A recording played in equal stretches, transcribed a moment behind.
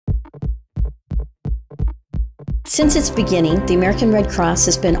Since its beginning, the American Red Cross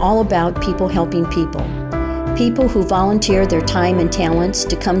has been all about people helping people. People who volunteer their time and talents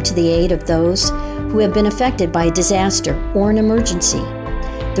to come to the aid of those who have been affected by a disaster or an emergency.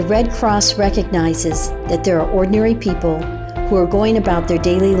 The Red Cross recognizes that there are ordinary people who are going about their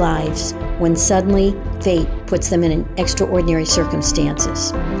daily lives when suddenly fate puts them in extraordinary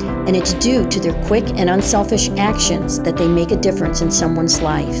circumstances. And it's due to their quick and unselfish actions that they make a difference in someone's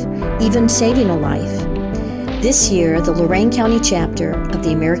life, even saving a life. This year, the Lorain County chapter of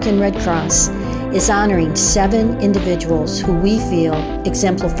the American Red Cross is honoring 7 individuals who we feel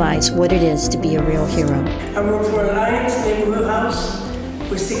exemplifies what it is to be a real hero. I worked for Alliance Neighborhood House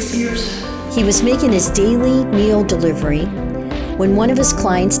for 6 years. He was making his daily meal delivery when one of his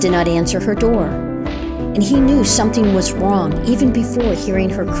clients did not answer her door. And he knew something was wrong even before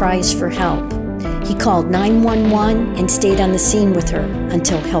hearing her cries for help. He called 911 and stayed on the scene with her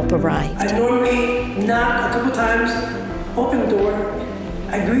until help arrived. I normally knock a couple times, open the door,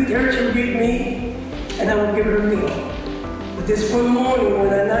 I greet her, she'll greet me, and I will give her a meal. But this one morning, when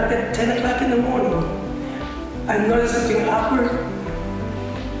I knocked at 10 o'clock in the morning, I noticed something awkward.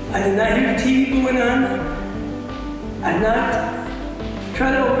 I did not hear the TV going on. I knocked,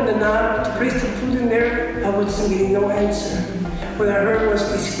 tried to open the knob to place the food in there. I wasn't getting no answer. What I heard was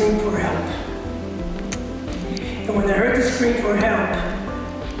a scream for help. And when I heard the scream for help,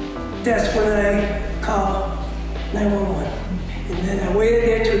 that's when I called 911. And then I waited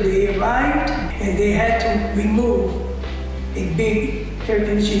there till they arrived, and they had to remove a big air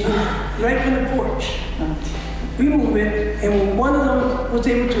conditioning right from the porch. Remove it, and when one of them was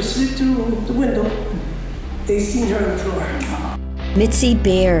able to slip through the window, they seen her on the floor. Mitzi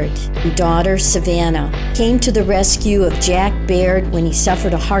Baird and daughter Savannah came to the rescue of Jack Baird when he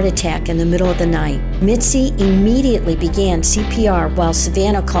suffered a heart attack in the middle of the night. Mitzi immediately began CPR while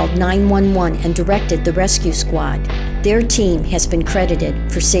Savannah called 911 and directed the rescue squad. Their team has been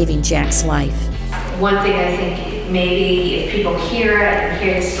credited for saving Jack's life. One thing I think maybe if people hear it and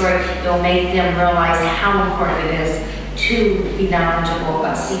hear the story, it'll make them realize how important it is to be knowledgeable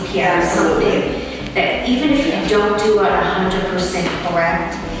about CPR. Something that even if you don't do it 100%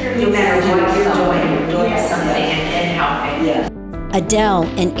 correct, no matter what you're doing something and helping. Yeah. Adele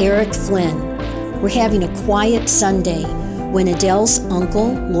and Eric Flynn were having a quiet Sunday when Adele's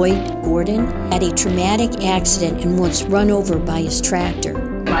uncle, Lloyd Gordon, had a traumatic accident and was run over by his tractor.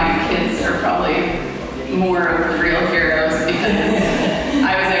 My kids are probably more of real heroes because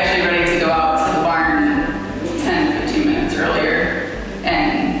I was actually ready to go out to the barn 10, 15 minutes earlier,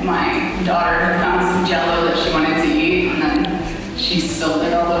 and my daughter had found some Jell-O that she wanted to eat, and then she spilled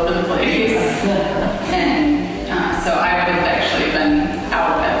it all over the place. And so I would have actually been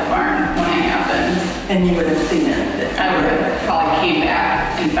out at the barn when it happened. And you would have seen it. I would have probably came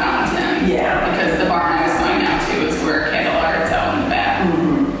back and found him. Yeah. Because the barn I was going out to was where cattle are. It's out in the back.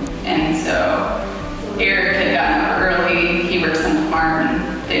 Mm-hmm. And so Eric had gotten up early. He works on the farm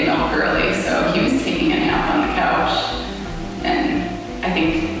and they milk early, so he was taking a nap on the couch. And I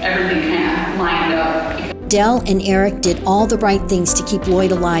think everything kind of lined up. Adele and Eric did all the right things to keep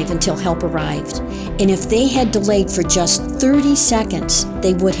Lloyd alive until help arrived. And if they had delayed for just 30 seconds,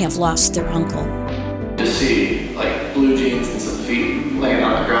 they would have lost their uncle. To see like blue jeans and some feet laying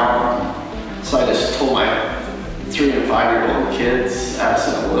on the ground. So I just told my 3 and 5-year-old kids,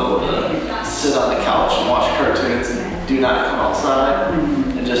 Addison and Will, to sit on the couch and watch cartoons and do not come outside,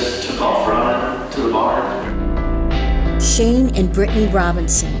 and just took off running to the barn. Shane and Brittany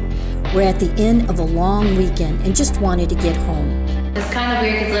Robinson were at the end of a long weekend and just wanted to get home. It's kind of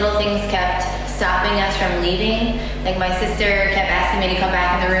weird because little things kept stopping us from leaving. Like my sister kept asking me to come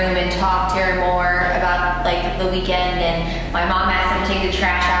back in the room and talk to her more about like the weekend, and my mom asked them to take the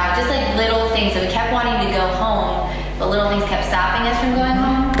trash out. Just like little things, and we kept wanting to go home, but little things kept stopping us from going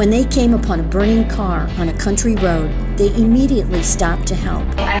home. When they came upon a burning car on a country road, they immediately stopped to help.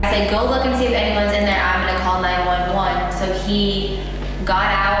 I said, go look and see if anyone's in there. I'm gonna call 911. So he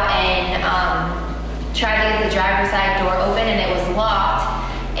got out and tried to get the driver's side door open, and it was locked.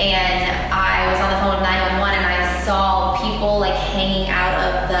 And I was on the phone with 911, and I saw people like hanging out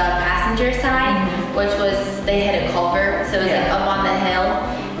of the passenger side, which was, they hit a culvert, so it was like up on the hill.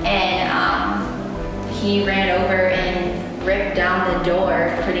 And he ran over and ripped down the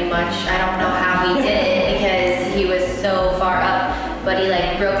door pretty much. I don't know how he did it because he was so far up, but he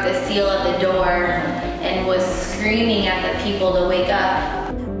like broke the seal of the door and was screaming at the people to wake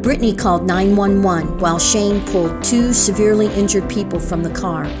up. Brittany called 911 while Shane pulled 2 severely injured people from the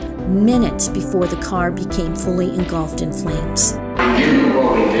car, minutes before the car became fully engulfed in flames. We knew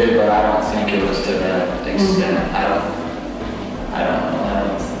what we did, but I don't think it was to that extent. I don't know.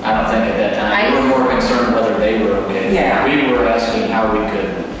 I don't think at that time we were more concerned whether they were okay. Yeah. We were asking how we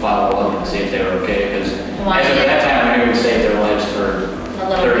could follow up and see if they were okay, because Why as of did- that time, we knew we saved their lives for A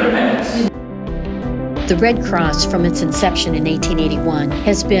little 30 bit. minutes. The Red Cross, from its inception in 1881,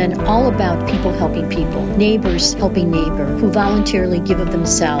 has been all about people helping people, neighbors helping neighbor, who voluntarily give of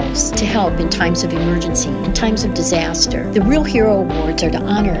themselves to help in times of emergency, in times of disaster. The Real Hero Awards are to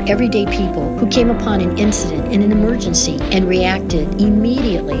honor everyday people who came upon an incident in an emergency and reacted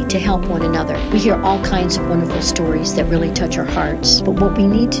immediately to help one another. We hear all kinds of wonderful stories that really touch our hearts, but what we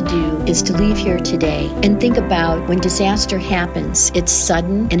need to do is to leave here today and think about when disaster happens, it's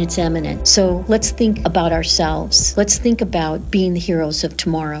sudden and it's imminent. So let's think about ourselves. Let's think about being the heroes of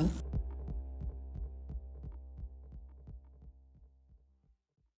tomorrow.